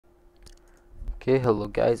Okay, hello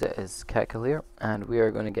guys, it is Kakal here, and we are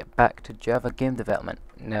going to get back to Java game development.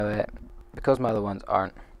 Now, because my other ones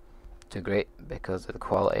aren't too great because of the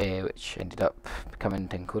quality, which ended up becoming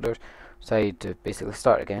to encoders, decided to basically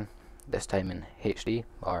start again, this time in HD,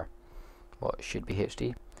 or what should be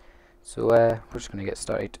HD. So we're just going to get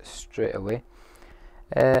started straight away.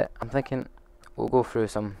 I'm thinking we'll go through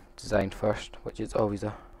some design first, which is always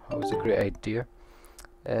a great idea.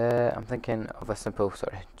 I'm thinking of a simple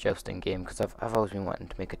sort of jousting game because I've always been wanting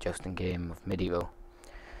to make a jousting game of medieval.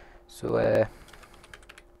 So is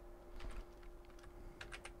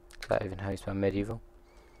that even how you spell medieval?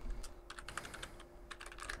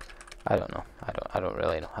 I don't know. I don't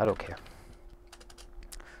really know. I don't care.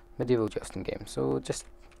 Medieval jousting game. So just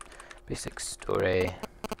basic story.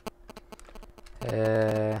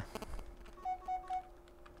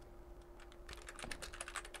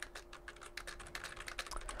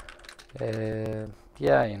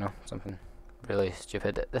 Yeah, you know, something really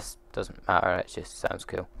stupid. This doesn't matter, it just sounds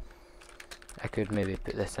cool. I could maybe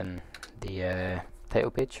put this in the title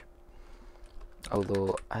page,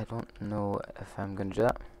 although I don't know if I'm going to do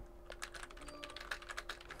that.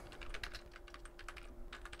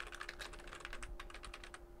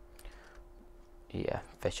 Yeah,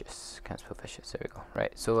 vicious. Can't spell vicious. There we go.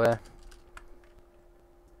 Right, so here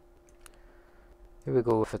we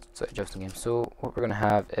go with a sort of jousting game. So what we're going to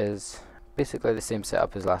have is basically the same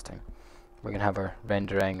setup as last time. We're going to have our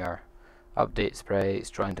rendering, our update sprites,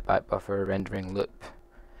 drawing to back buffer, rendering loop,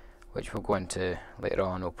 which we'll go into later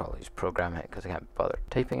on. We'll probably just program it because I can't bother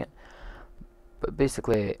typing it. But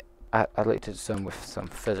basically, I'd like to do some with some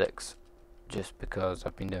physics, just because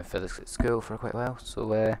I've been doing physics at school for quite a while.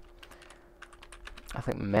 So I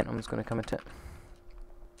think momentum is going to come into it.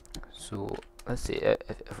 So let's see,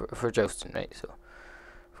 if we're jousting, right? So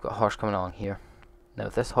we've got a horse coming along here. Now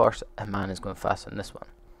if this horse, a man is going faster than this one,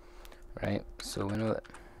 right? So we know that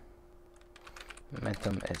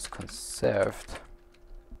momentum is conserved,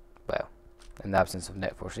 well, in the absence of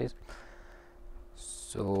net forces.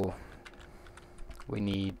 So we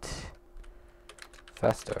need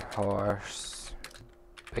faster horse,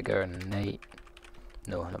 bigger knight.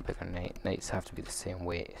 No, not bigger knight. Knights have to be the same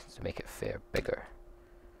weight to make it fair. Bigger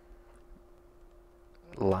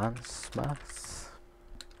lance mass.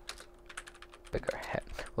 Bigger hit.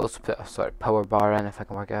 We'll also put a sort of power bar in if I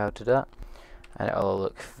can work out how to do that, and it'll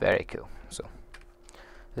look very cool. So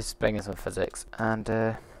this is bringing some physics, and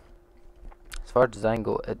as far as design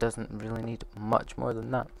go, it doesn't really need much more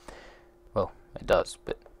than that. Well, it does,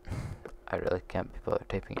 but I really can't be bothered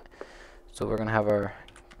typing it. So we're gonna have our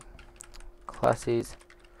classes.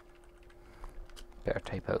 Better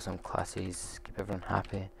type out some classes, keep everyone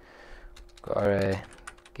happy. Got our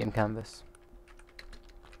game canvas,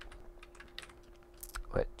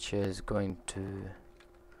 which is going to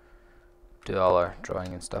do all our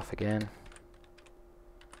drawing and stuff again.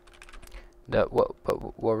 What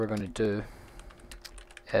we're going to do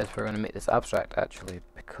is we're going to make this abstract actually,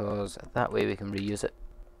 because that way we can reuse it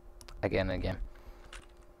again and again.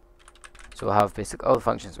 So we'll have basically all the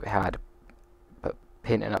functions we had, but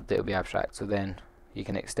paint and update will be abstract. So then you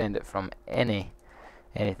can extend it from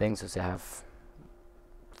anything. So say I have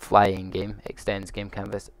flying game, extends game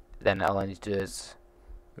canvas, then all I need to do is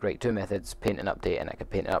write two methods, paint and update, and I can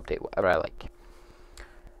paint and update whatever I like,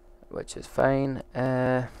 which is fine.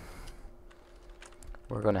 We're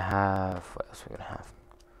gonna have, what else we're gonna have?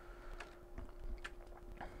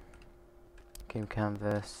 Game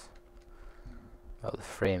canvas, well, the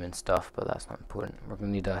frame and stuff, but that's not important. We're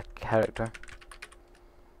gonna need a character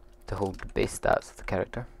to hold the base stats of the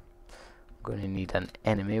character. We're gonna need an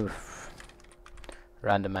enemy with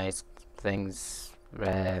randomized things,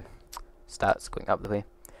 stats going up the way.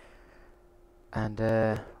 And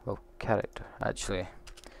well, character, actually,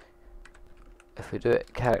 if we do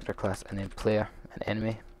it character class and then player and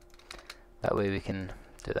enemy, that way we can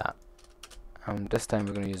do that. This time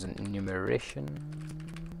we're going to use enumeration.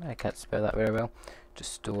 I can't spell that very well.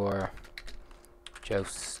 Just store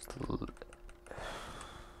joust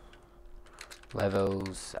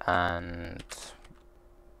levels and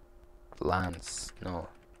lance, no,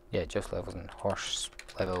 yeah, joust levels and horse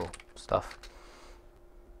level stuff.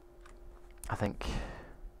 I think,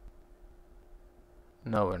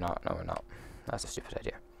 no we're not, that's a stupid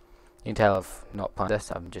idea. You can tell I've not planned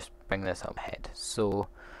this, I'm just bringing this up ahead. So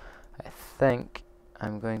I think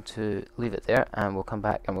I'm going to leave it there, and we'll come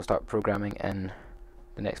back and we'll start programming in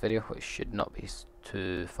the next video, which should not be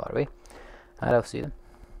too far away, and I'll see you then.